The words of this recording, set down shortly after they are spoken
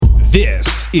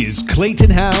This is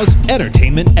Clayton Howe's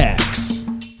Entertainment X.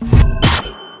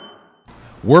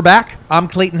 We're back. I'm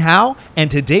Clayton Howe, and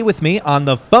today with me on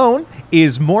the phone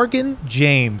is Morgan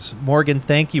James. Morgan,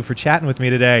 thank you for chatting with me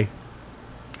today.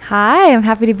 Hi, I'm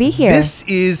happy to be here. This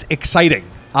is exciting.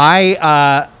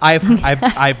 I've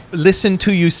listened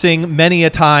to you sing many a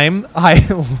time. I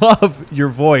love your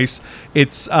voice.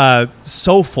 It's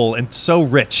so full and so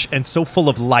rich and so full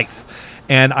of life.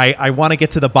 And I want to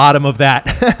get to the bottom of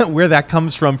that, where that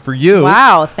comes from for you.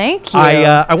 Wow, thank you.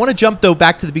 I want to jump, though,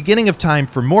 back to the beginning of time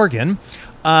for Morgan.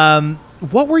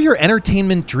 What were your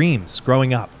entertainment dreams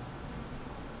growing up?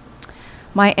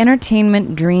 My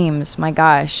entertainment dreams, my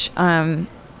gosh.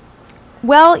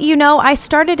 Well, I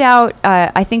started out,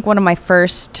 I think one of my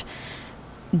first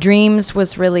dreams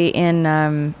was really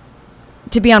to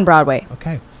be on Broadway.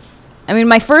 Okay. I mean,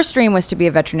 my first dream was to be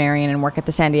a veterinarian and work at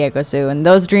the San Diego Zoo, and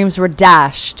those dreams were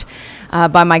dashed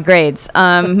by my grades.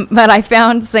 But I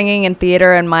found singing and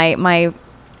theater, and my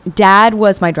dad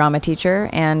was my drama teacher,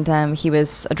 and he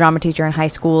was a drama teacher in high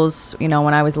schools,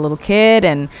 when I was a little kid,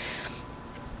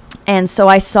 and so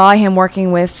I saw him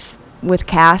working with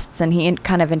casts, and he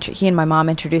and my mom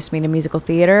introduced me to musical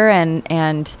theater,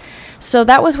 and so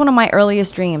that was one of my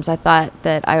earliest dreams. I thought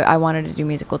that I wanted to do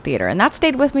musical theater, and that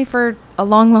stayed with me for a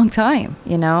long, long time,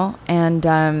 and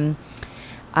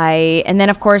then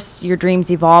of course your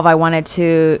dreams evolve. I wanted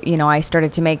to, I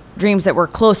started to make dreams that were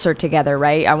closer together,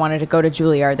 right? I wanted to go to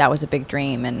Juilliard. That was a big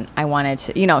dream, and I wanted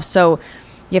to, so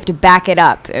you have to back it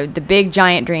up. The big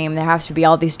giant dream, there has to be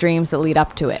all these dreams that lead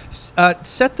up to it.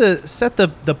 Set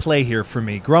the play here for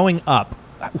me. Growing up,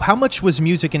 how much was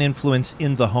music an influence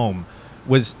in the home?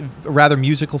 Was a rather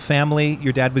musical family?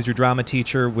 Your dad was your drama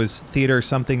teacher. Was theater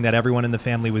something that everyone in the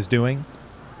family was doing?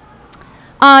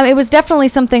 It was definitely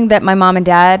something that my mom and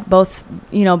dad both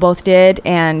did.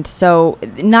 And so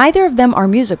neither of them are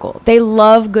musical. They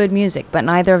love good music, but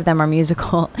neither of them are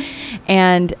musical.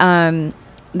 And,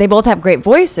 they both have great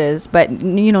voices, but,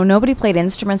 nobody played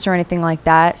instruments or anything like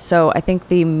that. So I think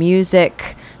the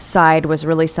music side was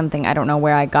really something, I don't know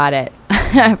where I got it,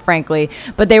 frankly.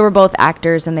 But they were both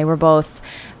actors, and they were both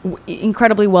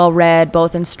incredibly well-read,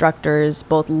 both instructors,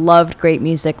 both loved great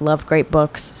music, loved great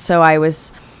books. So I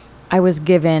was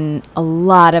given a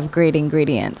lot of great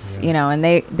ingredients, and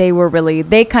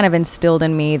they kind of instilled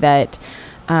in me that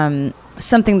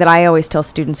something that I always tell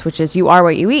students, which is you are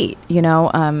what you eat,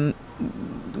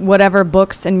 whatever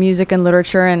books and music and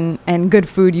literature and good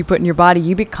food you put in your body,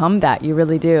 you become that. You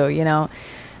really do,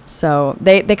 So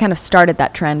they kind of started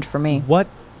that trend for me. What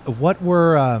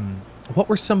were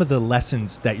some of the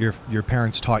lessons that your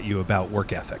parents taught you about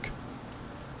work ethic?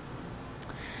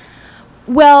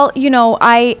 Well,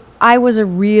 I was a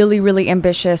really, really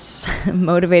ambitious,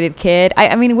 motivated kid.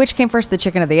 I mean, which came first, the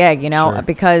chicken or the egg, Sure.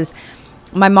 Because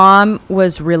my mom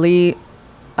was really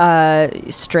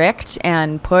strict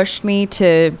and pushed me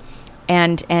to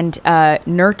and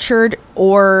nurtured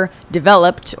or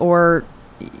developed or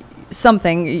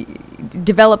something,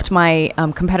 developed my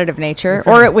competitive nature, Okay.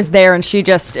 or it was there and she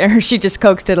just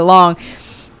coaxed it along.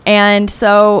 And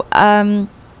so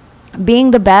being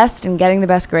the best and getting the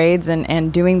best grades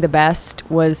and doing the best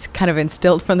was kind of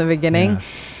instilled from the beginning.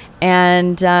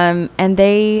 Yeah. And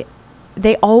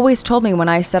they always told me when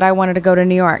I said I wanted to go to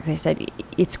New York, they said,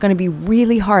 it's going to be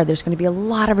really hard. There's going to be a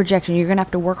lot of rejection. You're going to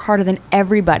have to work harder than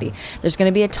everybody. There's going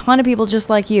to be a ton of people just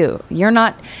like you. You're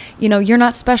not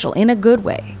special in a good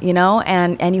way,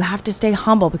 and you have to stay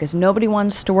humble because nobody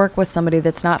wants to work with somebody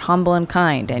that's not humble and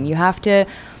kind. And you have to,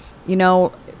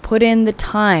 put in the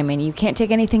time, and you can't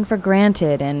take anything for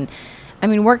granted. And I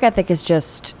mean, work ethic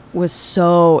was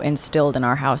so instilled in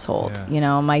our household.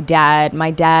 Yeah. My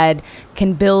dad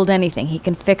can build anything. He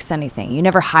can fix anything. You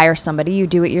never hire somebody, you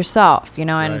do it yourself, and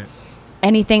Right.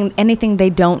 anything they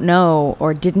don't know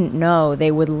or didn't know,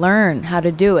 they would learn how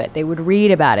to do it. They would read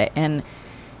about it. And,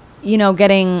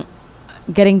 getting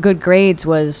good grades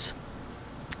was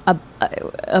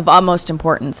of utmost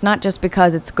importance, not just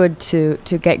because it's good to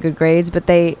get good grades, but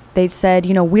they said,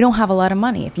 we don't have a lot of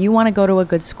money. If you want to go to a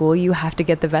good school, you have to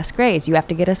get the best grades. You have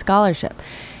to get a scholarship.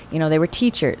 They were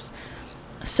teachers.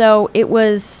 So it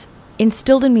was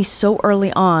instilled in me so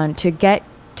early on to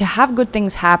have good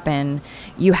things happen.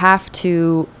 You have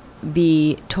to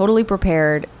be totally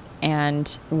prepared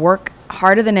and work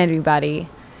harder than anybody,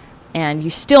 and you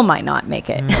still might not make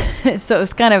it. So it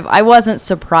was I wasn't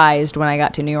surprised when I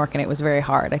got to New York and it was very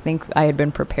hard. I think I had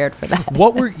been prepared for that.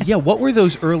 What were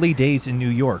those early days in New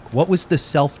York? What was the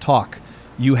self-talk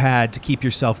you had to keep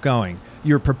yourself going?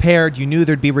 You were prepared, you knew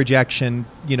there'd be rejection,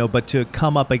 but to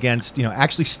come up against,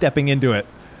 actually stepping into it.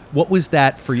 What was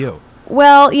that for you?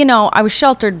 Well, I was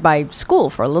sheltered by school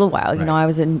for a little while. Right. I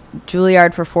was in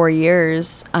Juilliard for 4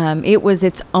 years. It was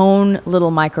its own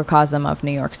little microcosm of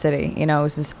New York City. It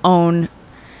was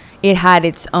it had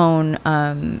its own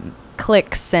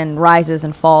clicks and rises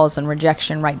and falls and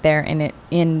rejection right there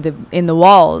in the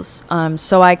walls.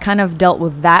 So I kind of dealt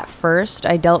with that first.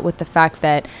 I dealt with the fact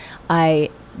that I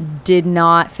did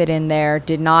not fit in there,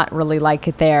 did not really like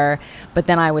it there, but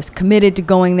then I was committed to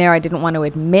going there. I didn't want to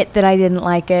admit that I didn't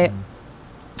like it.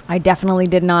 I definitely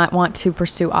did not want to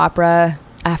pursue opera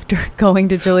after going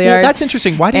to Juilliard. Well, that's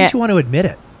interesting. Why didn't you want to admit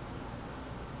it?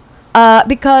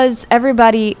 Because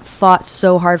everybody fought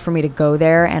so hard for me to go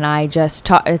there, and I just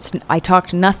I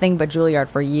talked nothing but Juilliard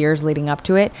for years leading up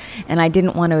to it, and I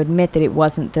didn't want to admit that it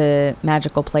wasn't the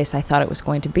magical place I thought it was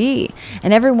going to be.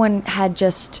 And everyone had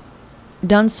just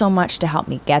done so much to help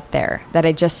me get there that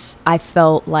I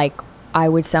felt like I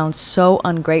would sound so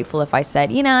ungrateful if I said,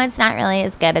 it's not really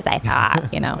as good as I thought,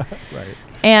 Right.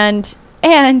 And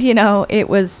it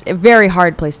was a very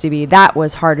hard place to be. That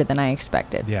was harder than I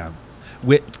expected. Yeah.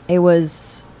 It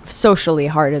was socially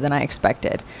harder than I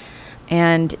expected.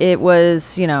 And it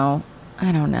was, I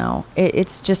don't know.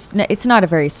 It's not a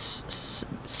very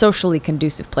socially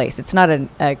conducive place. It's not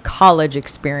a college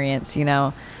experience,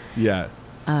 Yeah.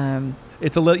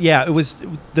 It's a little, it was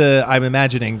I'm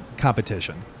imagining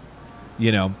competition,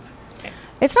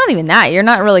 It's not even that. You're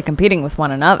not really competing with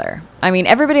one another. I mean,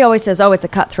 everybody always says, "Oh, it's a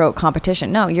cutthroat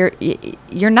competition." No,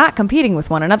 you're not competing with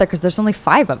one another because there's only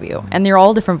 5 of you, and they're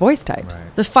all different voice types.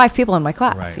 Right. There's 5 people in my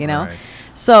class, Right, right.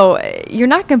 So you're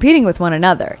not competing with one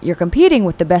another. You're competing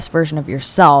with the best version of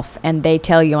yourself, and they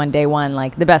tell you on day one,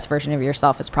 like, the best version of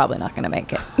yourself is probably not going to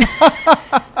make it.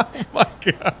 My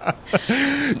God.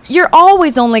 You're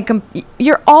always only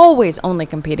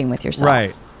competing with yourself.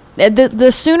 Right.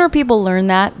 The sooner people learn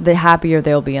that, the happier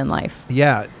they'll be in life.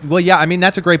 Yeah. Well, yeah. I mean,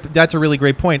 that's a really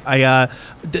great point.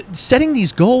 Setting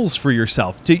these goals for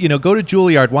yourself to, go to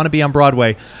Juilliard, want to be on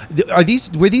Broadway.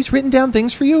 Were these written down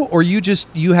things for you, or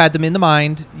you had them in the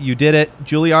mind? You did it.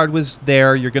 Juilliard was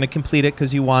there. You're going to complete it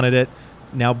because you wanted it.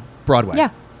 Now Broadway. Yeah.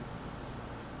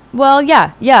 Well,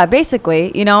 yeah.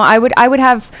 Basically, I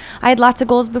had lots of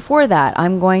goals before that.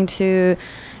 I'm going to,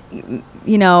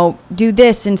 do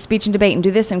this in speech and debate, and do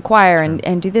this in choir, Sure.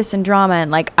 and do this in drama,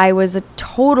 and I was a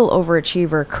total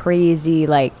overachiever, crazy.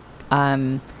 I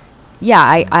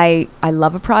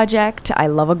love a project, I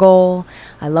love a goal,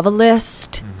 I love a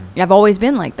list. Mm-hmm. I've always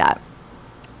been like that.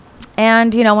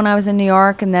 And when I was in New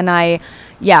York, and then I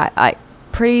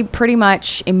pretty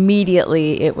much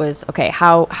immediately it was okay.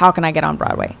 How can I get on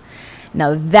Broadway?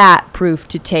 Now that proved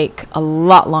to take a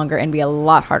lot longer and be a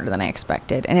lot harder than I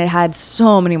expected. And it had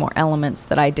so many more elements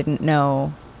that I didn't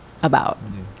know about.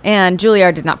 Mm-hmm. And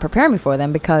Juilliard did not prepare me for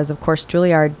them because, of course,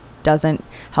 Juilliard doesn't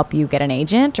help you get an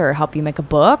agent or help you make a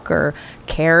book or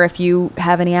care if you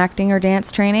have any acting or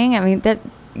dance training. I mean, that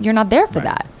you're not there for Right.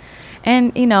 that.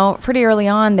 And, pretty early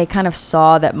on, they kind of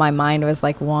saw that my mind was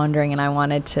wandering and I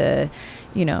wanted to,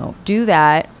 do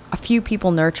that. A few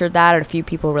people nurtured that, and a few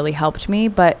people really helped me,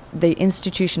 but the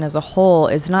institution as a whole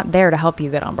is not there to help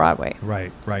you get on Broadway.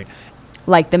 Right.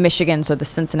 Like the Michigans or the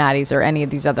Cincinnatis or any of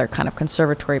these other kind of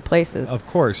conservatory places. Of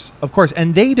course.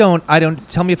 And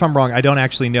tell me if I'm wrong, I don't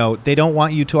actually know. They don't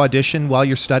want you to audition while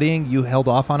you're studying? You held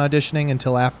off on auditioning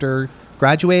until after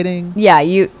graduating? Yeah,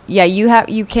 you have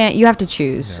to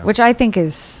choose, Yeah. which I think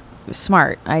is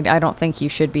smart. I don't think you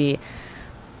should be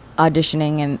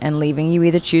auditioning and leaving. You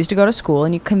either choose to go to school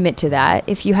and you commit to that.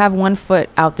 If you have one foot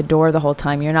out the door the whole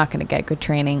time, you're not going to get good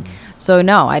training. Mm-hmm. So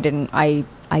no, I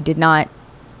did not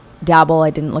dabble. I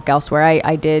didn't look elsewhere.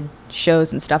 I did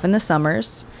shows and stuff in the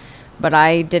summers, but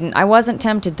I wasn't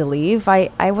tempted to leave. I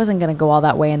wasn't going to go all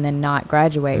that way and then not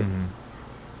graduate. Mm-hmm.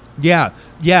 Yeah.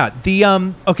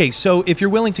 Okay, so if you're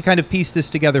willing to kind of piece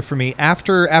this together for me,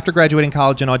 after graduating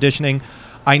college and auditioning,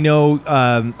 I know,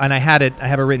 and I have it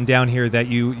written down here that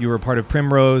you were a part of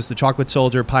Primrose, The Chocolate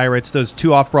Soldier, Pirates, those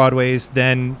 2 off-Broadways,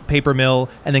 then Paper Mill,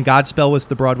 and then Godspell was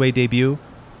the Broadway debut?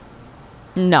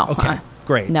 No. Okay,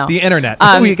 great. No. The internet.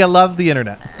 We love the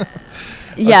internet.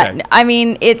 Yeah, Okay. I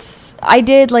mean, I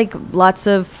did lots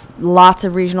of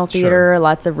regional theater, Sure.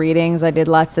 lots of readings. I did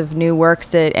lots of new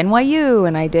works at NYU,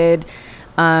 and I did,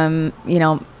 I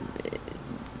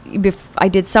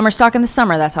did summer stock in the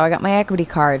summer. That's how I got my equity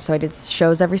card. So I did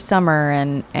shows every summer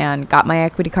and got my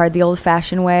equity card the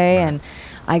old-fashioned way. Right.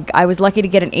 And I was lucky to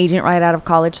get an agent right out of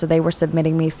college, so they were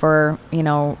submitting me for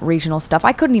regional stuff.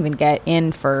 I couldn't even get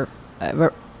in for.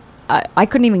 I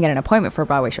couldn't even get an appointment for a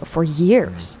Broadway show for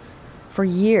years. Mm. For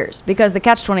years, because the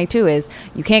catch-22 is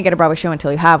you can't get a Broadway show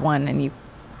until you have one, and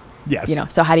Yes.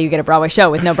 so how do you get a Broadway show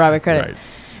with no Broadway credits? Right.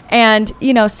 And,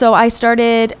 so I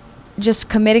started just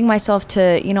committing myself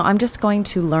to, I'm just going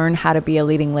to learn how to be a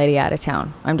leading lady out of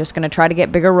town. I'm just going to try to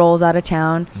get bigger roles out of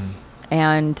town.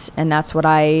 And that's what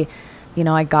I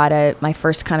got my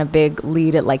first kind of big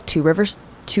lead at like Two River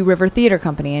Theater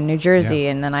Company in New Jersey.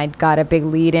 And then I got a big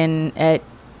lead in at,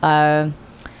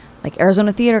 like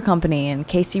Arizona Theater Company and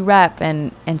KC Rep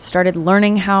and started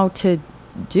learning how to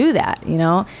do that,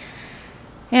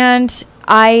 And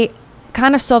I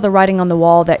kind of saw the writing on the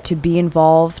wall that to be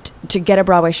involved, to get a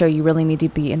Broadway show, you really need to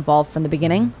be involved from the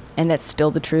beginning. And that's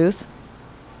still the truth.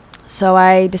 So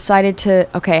I decided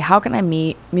how can I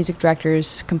meet music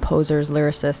directors, composers,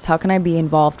 lyricists? How can I be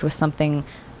involved with something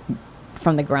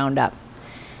from the ground up?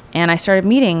 And I started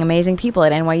meeting amazing people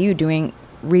at NYU doing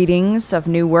readings of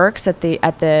new works at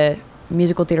the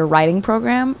musical theater writing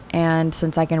program. And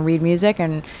since I can read music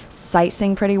and sight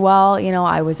sing pretty well,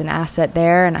 I was an asset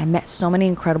there, and I met so many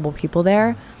incredible people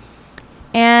there.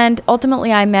 And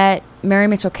ultimately I met Mary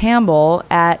Mitchell Campbell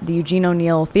at the Eugene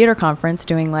O'Neill Theater Conference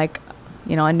doing like,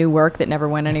 a new work that never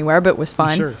went anywhere but was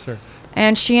fun. Sure.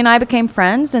 And she and I became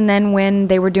friends. And then when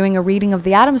they were doing a reading of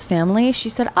the Addams Family, she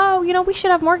said, we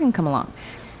should have Morgan come along.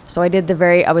 So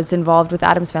I was involved with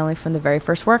Addams Family from the very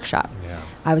first workshop. Yeah.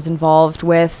 I was involved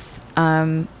with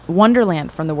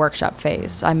Wonderland from the workshop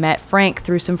phase. I met Frank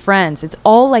through some friends. It's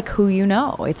all like who you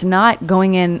know. It's not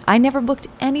going in. I never booked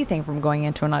anything from going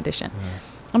into an audition. Yeah.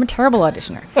 I'm a terrible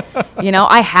auditioner.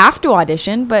 I have to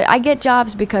audition, but I get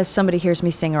jobs because somebody hears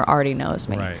me sing or already knows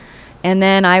me. Right. And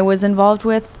then I was involved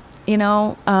with,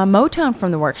 Motown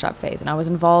from the workshop phase. And I was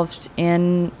involved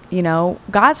in,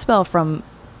 Godspell from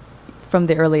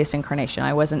the earliest incarnation.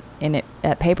 I wasn't in it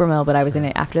at Paper Mill, but I was in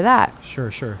it after that.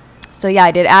 Sure. So yeah,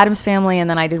 I did Addams Family, and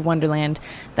then I did Wonderland,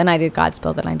 then I did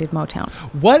Godspell, then I did Motown.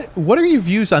 What are your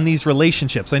views on these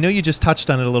relationships? I know you just touched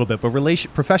on it a little bit, but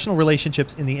professional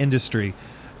relationships in the industry,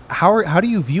 how do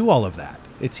you view all of that?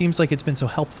 It seems like it's been so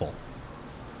helpful.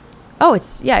 Oh,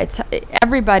 it's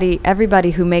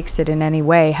everybody who makes it in any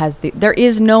way there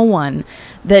is no one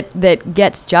that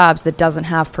gets jobs that doesn't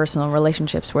have personal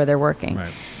relationships where they're working.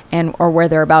 Right. Or where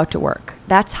they're about to work.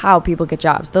 That's how people get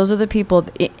jobs. Those are the people.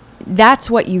 That's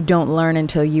what you don't learn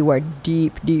until you are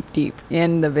deep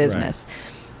in the business.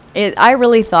 Right. I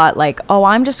really thought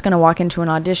I'm just going to walk into an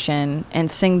audition and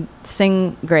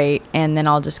sing great, and then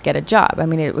I'll just get a job. I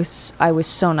mean, I was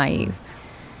so naive.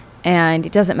 And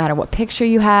it doesn't matter what picture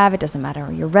you have. It doesn't matter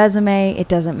your resume. It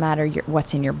doesn't matter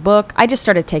what's in your book. I just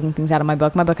started taking things out of my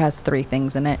book. My book has 3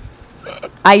 things in it.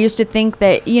 I used to think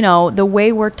that, the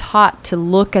way we're taught to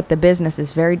look at the business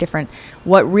is very different.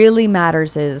 What really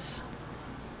matters is,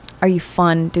 are you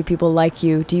fun? Do people like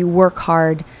you? Do you work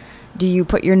hard? Do you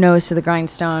put your nose to the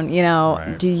grindstone?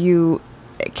 Right.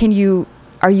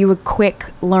 Are you a quick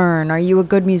learn? Are you a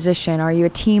good musician? Are you a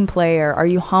team player? Are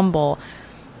you humble?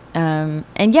 And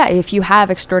yeah, if you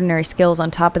have extraordinary skills on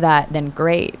top of that, then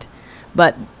great.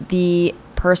 But the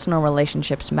personal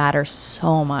relationships matter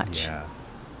so much.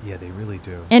 Yeah, they really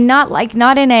do. And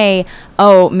not in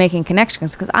making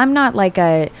connections, because I'm not like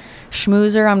a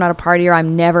schmoozer. I'm not a partier.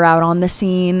 I'm never out on the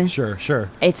scene. Sure.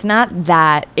 It's not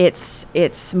that.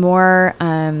 It's more,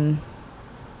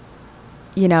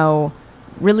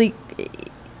 really,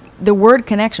 the word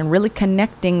connection, really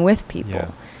connecting with people.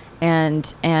 Yeah.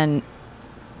 And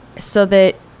so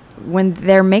that when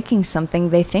they're making something,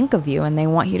 they think of you and they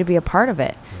want you to be a part of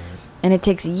it. Right. And it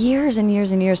takes years and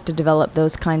years and years to develop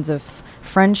those kinds of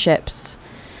friendships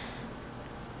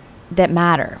that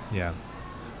matter. Yeah.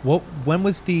 Well, when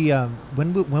was the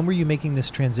when were you making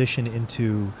this transition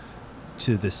into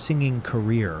the singing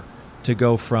career, to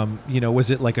go from, was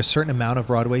it like a certain amount of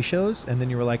Broadway shows and then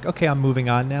you were like, okay, I'm moving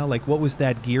on now? Like, what was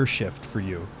that gear shift for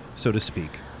you, so to speak?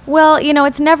 Well,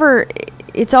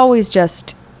 it's always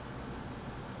just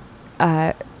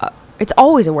it's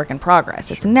always a work in progress.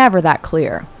 Sure. It's never that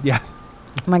clear. Yeah.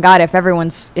 Oh my God, if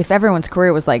everyone's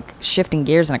career was like shifting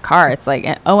gears in a car, it's like,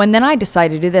 and then I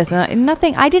decided to do this.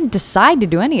 Nothing. I didn't decide to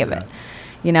do any of it.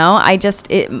 I just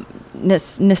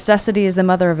necessity is the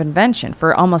mother of invention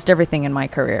for almost everything in my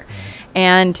career.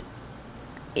 And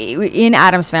in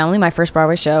Addams Family, my first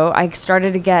Broadway show, I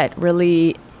started to get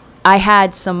really. I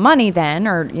had some money then,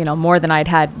 or more than I'd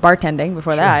had bartending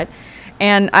before Sure. that,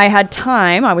 and I had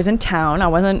time. I was in town. I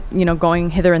wasn't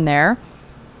going hither and there.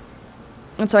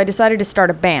 And so I decided to start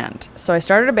a band. So I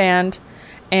started a band,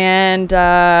 and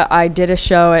I did a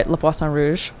show at Le Poisson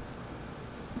Rouge.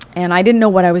 And I didn't know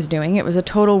what I was doing. It was a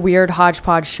total weird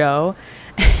hodgepodge show.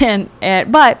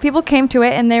 But people came to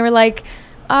it, and they were like,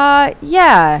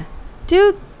 yeah,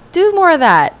 do more of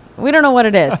that. We don't know what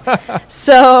it is.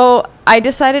 So I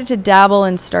decided to dabble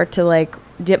and start to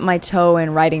dip my toe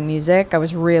in writing music. I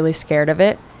was really scared of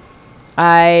it.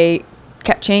 I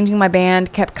kept changing my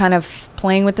band, kept kind of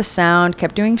playing with the sound,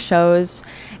 kept doing shows,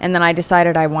 and then I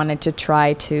decided I wanted to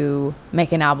try to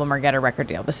make an album or get a record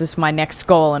deal. This is my next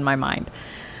goal in my mind.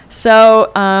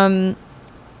 So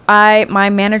my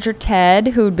manager, Ted,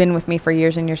 who'd been with me for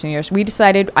years and years and years, we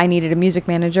decided I needed a music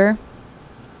manager.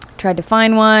 Tried to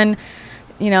find one,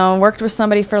 worked with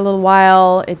somebody for a little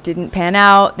while. It didn't pan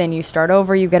out. Then you start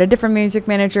over. You get a different music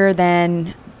manager.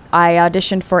 Then I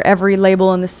auditioned for every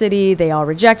label in the city. They all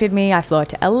rejected me. I flew out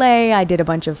to LA. I did a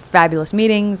bunch of fabulous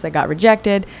meetings. I got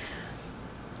rejected.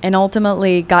 And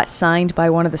ultimately got signed by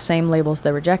one of the same labels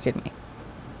that rejected me.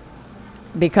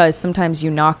 Because sometimes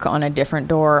you knock on a different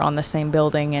door on the same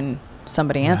building and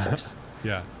somebody answers.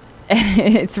 Yeah.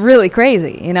 It's really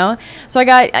crazy, So I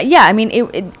got,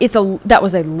 that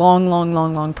was a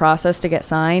long process to get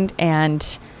signed.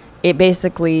 And it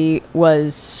basically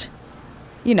was,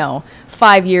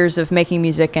 5 years of making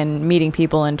music and meeting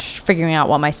people and figuring out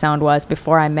what my sound was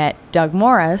before I met Doug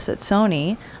Morris at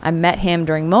Sony. I met him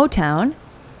during Motown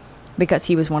because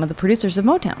he was one of the producers of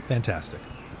Motown. Fantastic.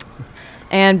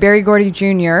 And Berry Gordy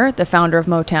Jr., the founder of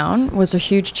Motown, was a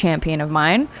huge champion of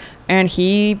mine. And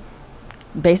he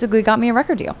basically got me a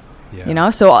record deal. Yeah.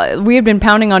 So we had been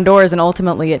pounding on doors, and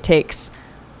ultimately it takes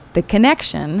the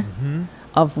connection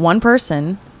of one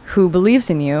person who believes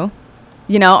in you.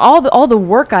 All the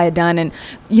work I had done and,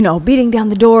 beating down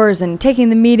the doors and taking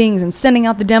the meetings and sending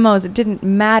out the demos, it didn't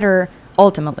matter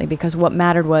ultimately, because what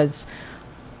mattered was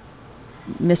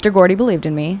Mr. Gordy believed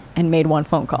in me and made one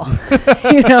phone call.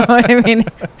 You know what I mean?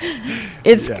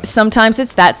 Sometimes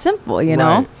it's that simple,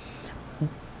 know?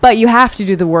 But you have to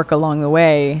do the work along the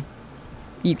way.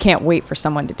 You can't wait for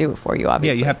someone to do it for you,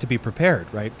 obviously. Yeah, you have to be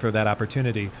prepared, right, for that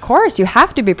opportunity. Of course, you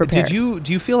have to be prepared. Do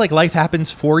you feel like life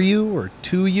happens for you or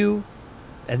to you,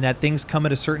 and that things come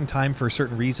at a certain time for a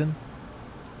certain reason?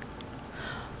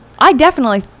 I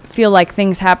definitely feel like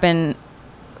things happen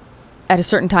at a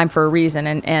certain time for a reason,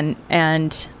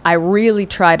 and I really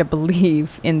try to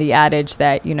believe in the adage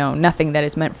that nothing that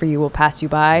is meant for you will pass you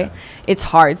by. Yeah. It's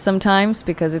hard sometimes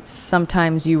because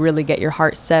sometimes you really get your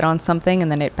heart set on something and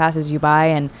then it passes you by,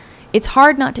 and it's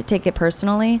hard not to take it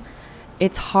personally.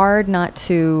 It's hard not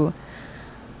to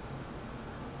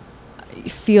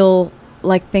feel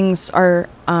like things are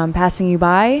passing you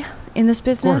by in this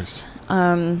business.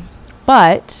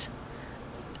 But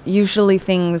usually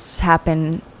things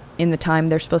happen in the time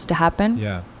they're supposed to happen.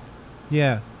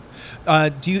 Yeah.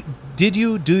 Do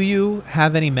you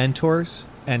have any mentors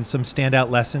and some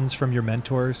standout lessons from your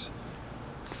mentors?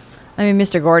 I mean,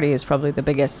 Mr. Gordy is probably the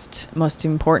biggest, most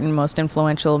important, most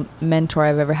influential mentor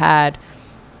I've ever had.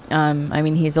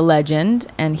 He's a legend,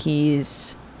 and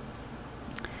he's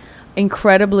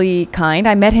incredibly kind.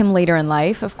 I met him later in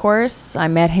life, of course. I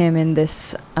met him in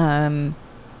this, in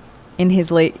his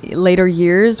later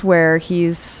years, where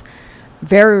he's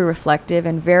very reflective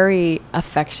and very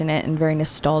affectionate and very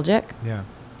nostalgic. Yeah.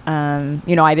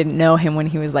 I didn't know him when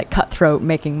he was like cutthroat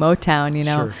making Motown,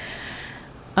 Sure.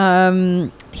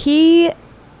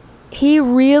 He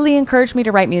really encouraged me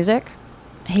to write music.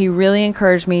 He really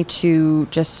encouraged me to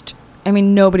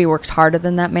nobody works harder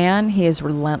than that man. He is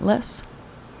relentless.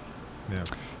 Yeah.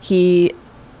 He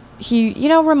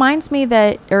reminds me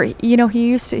that,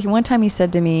 one time he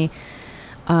said to me,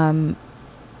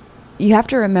 you have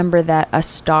to remember that a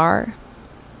star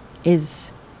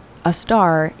is a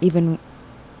star even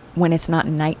when it's not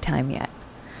nighttime yet.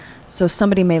 So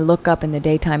somebody may look up in the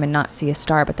daytime and not see a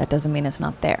star, but that doesn't mean it's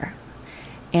not there.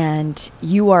 And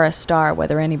you are a star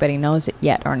whether anybody knows it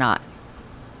yet or not.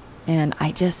 And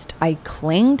I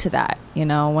cling to that,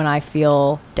 when I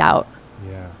feel doubt.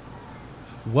 Yeah.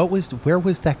 Where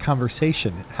was that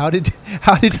conversation? How did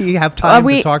he have time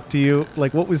to talk to you?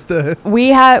 Like, what was the?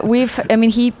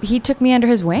 He took me under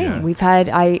his wing.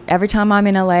 Yeah. Every time I'm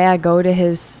in LA, I go to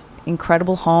his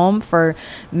incredible home for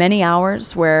many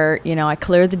hours where, I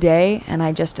clear the day, and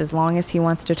as long as he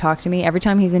wants to talk to me, every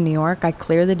time he's in New York, I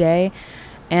clear the day.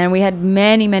 And we had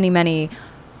many, many, many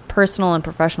personal and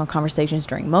professional conversations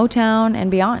during Motown and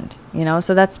beyond,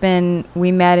 so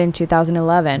we met in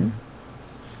 2011. Mm-hmm.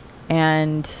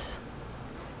 And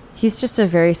he's just a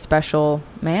very special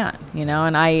man, and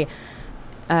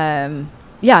I'm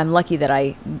lucky that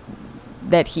it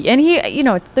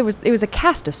was a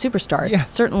cast of superstars. Yeah.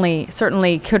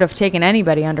 Certainly could have taken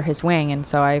anybody under his wing. And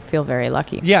so I feel very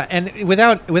lucky. Yeah. And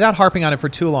without harping on it for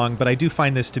too long, but I do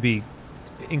find this to be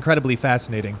incredibly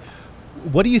fascinating.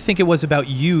 What do you think it was about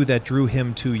you that drew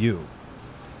him to you?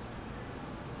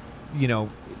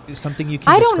 Is something you can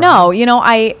describe? I don't know.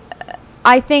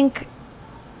 I think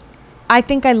I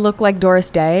think I look like Doris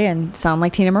Day and sound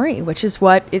like Tina Marie, which is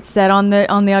what it said on the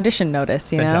audition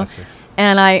notice, you Fantastic. know.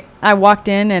 And I walked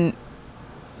in and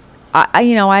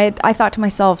I thought to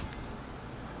myself,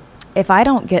 if I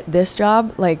don't get this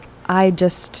job, like, I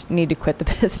just need to quit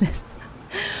the business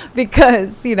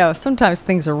because, you know, sometimes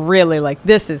things are really like,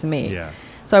 this is me. Yeah.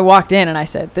 So I walked in and I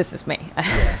said, this is me.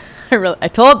 Yeah. I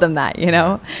told them that, you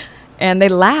know, and they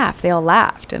laughed. They all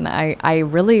laughed. And I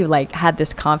really like had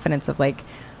this confidence of like,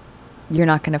 you're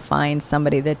not going to find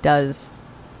somebody that does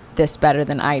this better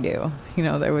than I do. You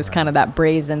know, there was kind of that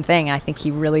brazen thing. I think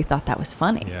he really thought that was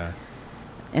funny. Yeah.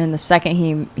 And the second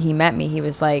he met me, he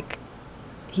was like,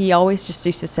 he always just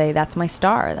used to say, that's my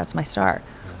star. That's my star.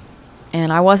 Yeah.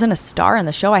 And I wasn't a star in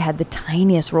the show. I had the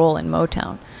tiniest role in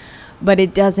Motown. But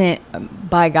it doesn't,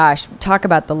 by gosh, talk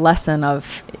about the lesson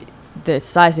of the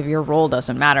size of your role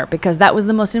doesn't matter, because that was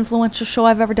the most influential show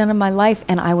I've ever done in my life,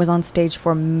 and I was on stage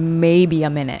for maybe a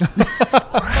minute.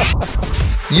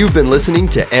 You've been listening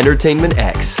to Entertainment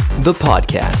X, the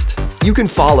podcast. You can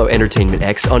follow Entertainment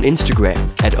X on Instagram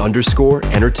at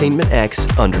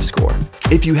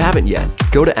 _EntertainmentX_. If you haven't yet,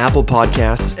 go to Apple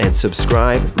Podcasts and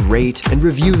subscribe, rate, and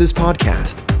review this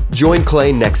podcast. Join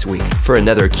Clay next week for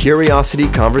another curiosity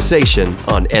conversation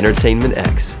on Entertainment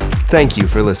X. Thank you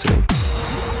for listening.